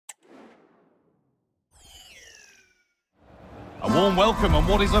A warm welcome on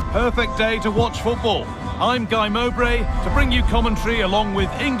what is a perfect day to watch football. I'm Guy Mowbray to bring you commentary along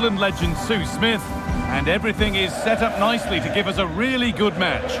with England legend Sue Smith. And everything is set up nicely to give us a really good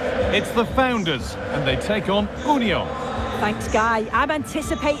match. It's the Founders and they take on Union. Thanks, Guy. I'm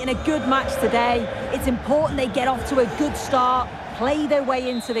anticipating a good match today. It's important they get off to a good start, play their way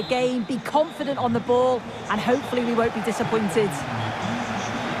into the game, be confident on the ball, and hopefully we won't be disappointed.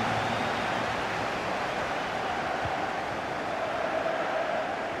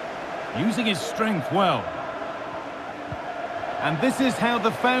 Using his strength well. And this is how the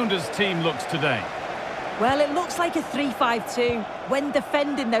Founders team looks today. Well, it looks like a 3-5-2. When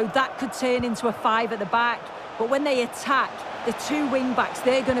defending, though, that could turn into a 5 at the back. But when they attack, the two wing-backs,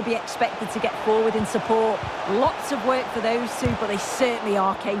 they're going to be expected to get forward in support. Lots of work for those two, but they certainly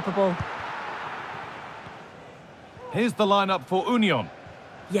are capable. Here's the lineup for Union.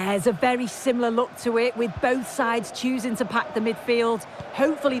 Yeah, it's a very similar look to it, with both sides choosing to pack the midfield.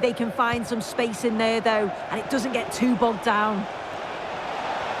 Hopefully they can find some space in there, though, and it doesn't get too bogged down.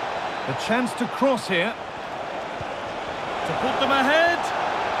 The chance to cross here. To put them ahead.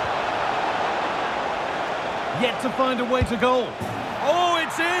 Yet to find a way to goal. Oh,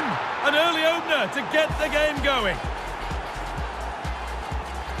 it's in! An early opener to get the game going.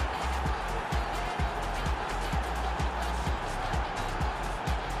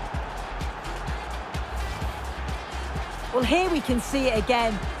 Well, here we can see it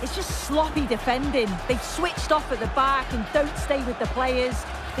again. It's just sloppy defending. They've switched off at the back and don't stay with the players.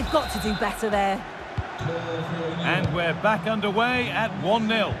 They've got to do better there. And we're back underway at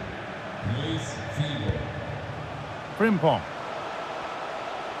 1-0. Frimpong.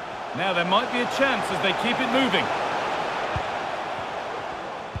 Now there might be a chance as they keep it moving.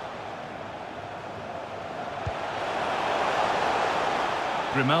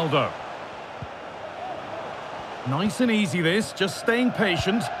 Grimaldo. Nice and easy this, just staying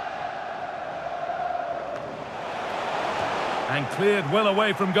patient. And cleared well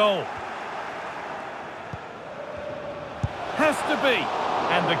away from goal. Has to be.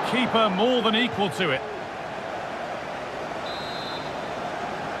 And the keeper more than equal to it.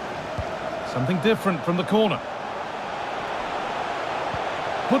 Something different from the corner.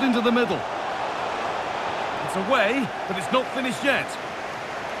 Put into the middle. It's away, but it's not finished yet.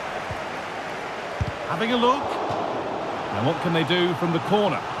 Having a look. And what can they do from the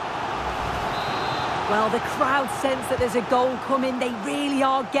corner? Well, the crowd sense that there's a goal coming. They really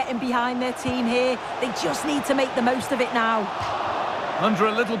are getting behind their team here. They just need to make the most of it now. Under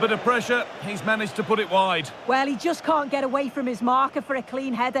a little bit of pressure, he's managed to put it wide. Well, he just can't get away from his marker for a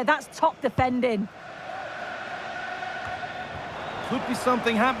clean header. That's top defending. Could be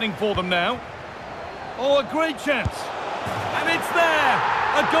something happening for them now. Oh, a great chance. And it's there!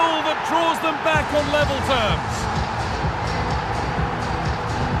 A goal that draws them back on level terms.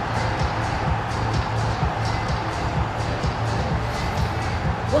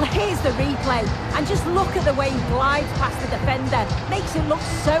 Well, here's the replay, and just look at the way he glides past the defender. Makes it look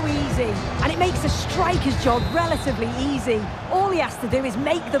so easy, and it makes the striker's job relatively easy. All he has to do is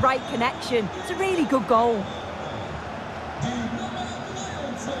make the right connection. It's a really good goal.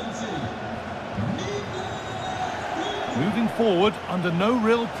 Moving forward under no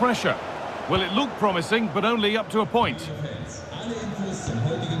real pressure. Well, it looked promising, but only up to a point.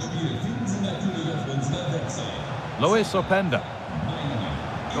 Openda.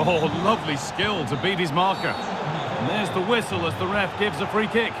 Oh, lovely skill to beat his marker. And there's the whistle as the ref gives a free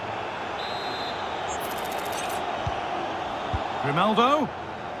kick. Grimaldo.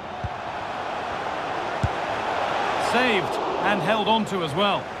 Saved and held on to as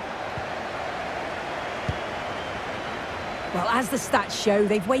well. Well, as the stats show,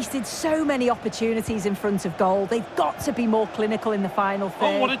 they've wasted so many opportunities in front of goal. They've got to be more clinical in the final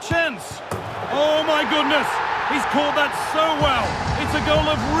third. Oh, what a chance! Oh, my goodness! He's caught that so well. It's a goal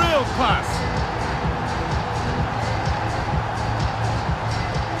of real class.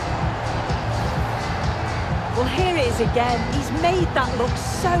 Well, here it is again. He's made that look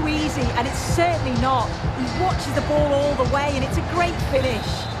so easy, and it's certainly not. He watches the ball all the way, and it's a great finish.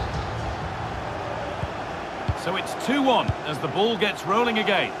 So it's 2-1 as the ball gets rolling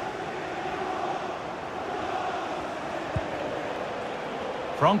again.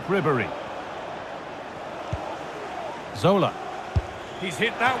 Frank Ribery. Zola. He's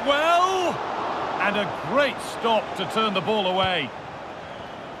hit that well! And a great stop to turn the ball away.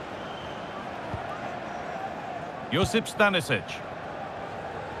 Josip Stanisic.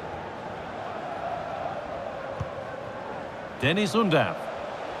 Dennis Undav.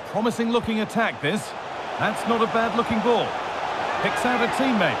 Promising looking attack this. That's not a bad looking ball. Picks out a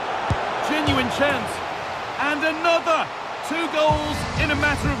teammate. Genuine chance. And another! 2 goals in a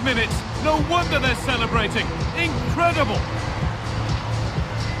matter of minutes. No wonder they're celebrating. Incredible!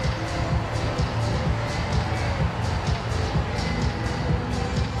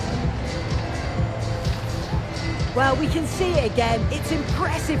 Well, we can see it again. It's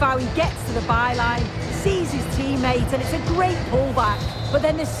impressive how he gets to the byline, sees his teammate, and it's a great pullback. But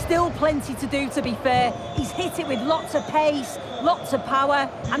then there's still plenty to do, to be fair. He's hit it with lots of pace, lots of power,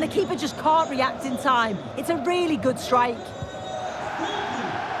 and the keeper just can't react in time. It's a really good strike.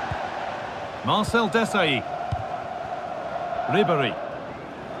 Marcel Desailly. Ribéry.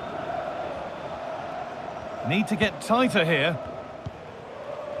 Need to get tighter here.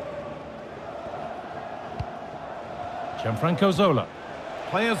 Gianfranco Zola.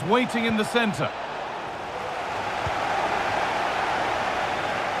 Players waiting in the centre.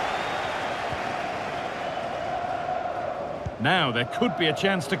 Now there could be a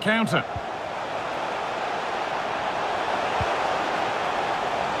chance to counter.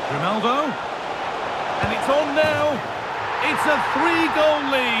 Grimaldo. And it's on now. It's a 3-goal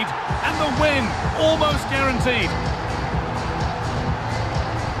lead. And the win almost guaranteed.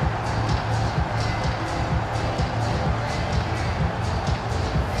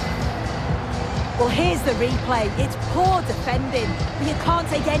 Well, here's the replay. It's poor defending, but you can't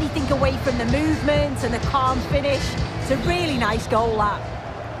take anything away from the movement and the calm finish. It's a really nice goal, that.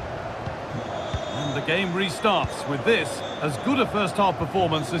 And the game restarts with this, as good a first-half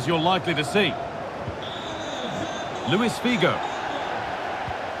performance as you're likely to see. Luis Figo.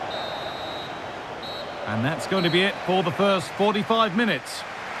 And that's going to be it for the first 45 minutes.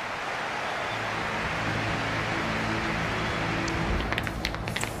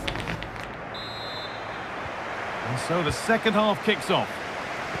 And so the second half kicks off.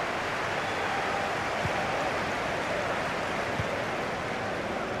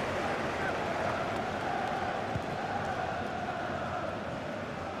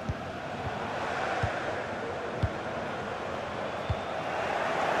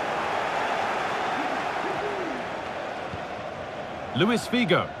 Luis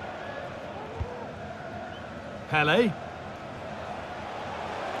Figo. Pele.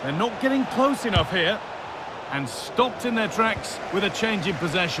 They're not getting close enough here. And stopped in their tracks with a change in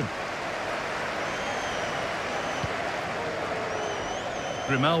possession.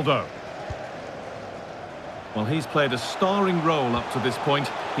 Grimaldo. Well, he's played a starring role up to this point.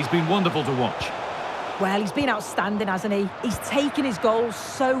 He's been wonderful to watch. Well, he's been outstanding, hasn't he? He's taken his goals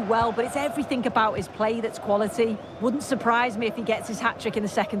so well, but it's everything about his play that's quality. Wouldn't surprise me if he gets his hat-trick in the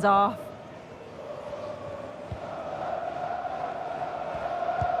second half.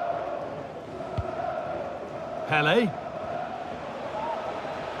 Pele.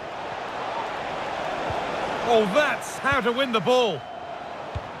 Oh, that's how to win the ball.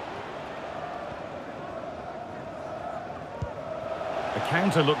 The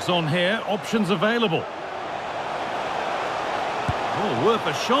counter looks on here. Options available. Oh, worth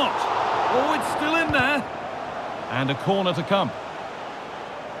a shot. Oh, it's still in there. And a corner to come.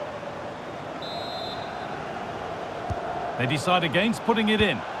 They decide against putting it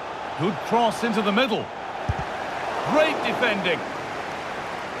in. Good cross into the middle. Great defending.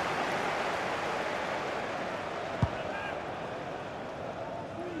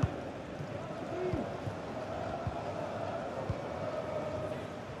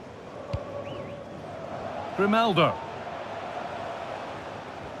 Grimaldo.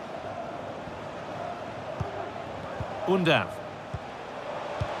 Undav.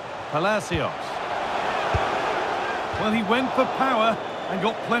 Palacios. Well, he went for power and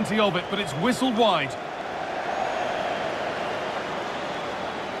got plenty of it, but it's whistled wide.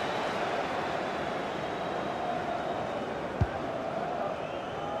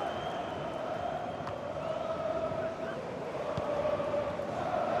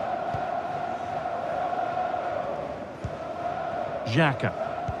 Xhaka.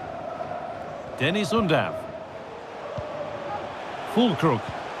 Denis Undav. Füllkrug.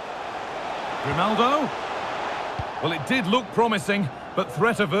 Grimaldo. Well, it did look promising, but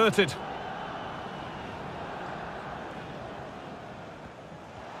threat averted.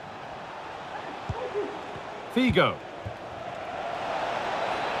 Figo.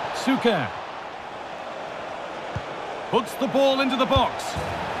 Xhaka. Puts the ball into the box.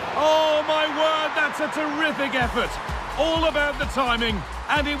 Oh, my word, that's a terrific effort. All about the timing,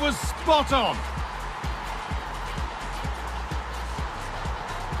 and it was spot on.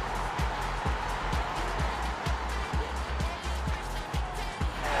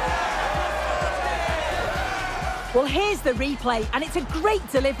 Well, here's the replay, and it's a great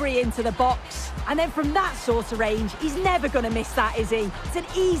delivery into the box. And then from that sort of range, he's never going to miss that, is he? It's an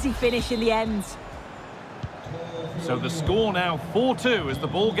easy finish in the end. So the score now 4-2 as the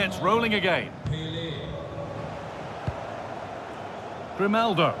ball gets rolling again.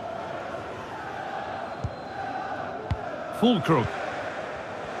 Grimaldo. Füllkrug.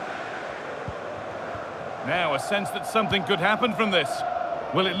 Now a sense that something could happen from this.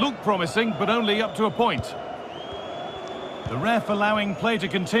 Well, it looked promising, but only up to a point. The ref allowing play to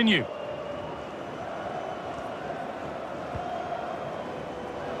continue.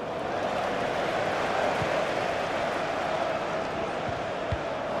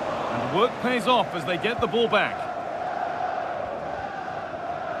 And work pays off as they get the ball back.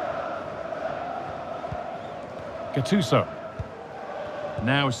 Gattuso.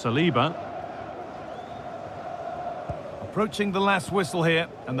 Now Saliba. Approaching the last whistle here,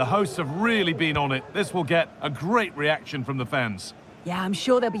 and the hosts have really been on it. This will get a great reaction from the fans. Yeah, I'm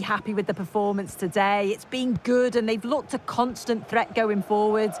sure they'll be happy with the performance today. It's been good and they've looked a constant threat going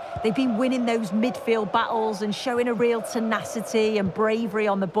forward. They've been winning those midfield battles and showing a real tenacity and bravery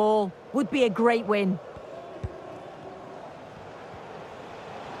on the ball. Would be a great win.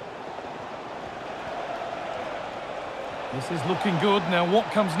 This is looking good. Now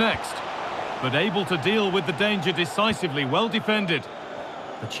what comes next? But able to deal with the danger decisively, well defended.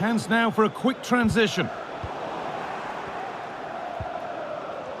 The chance now for a quick transition.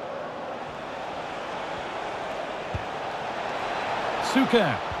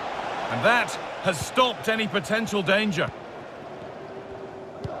 Xhaka. And that has stopped any potential danger.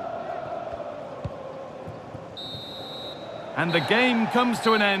 And the game comes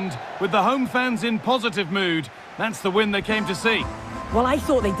to an end with the home fans in positive mood. That's the win they came to see. Well, I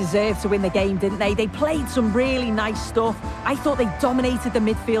thought they deserved to win the game, didn't they? They played some really nice stuff. I thought they dominated the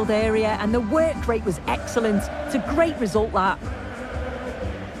midfield area and the work rate was excellent. It's a great result, that.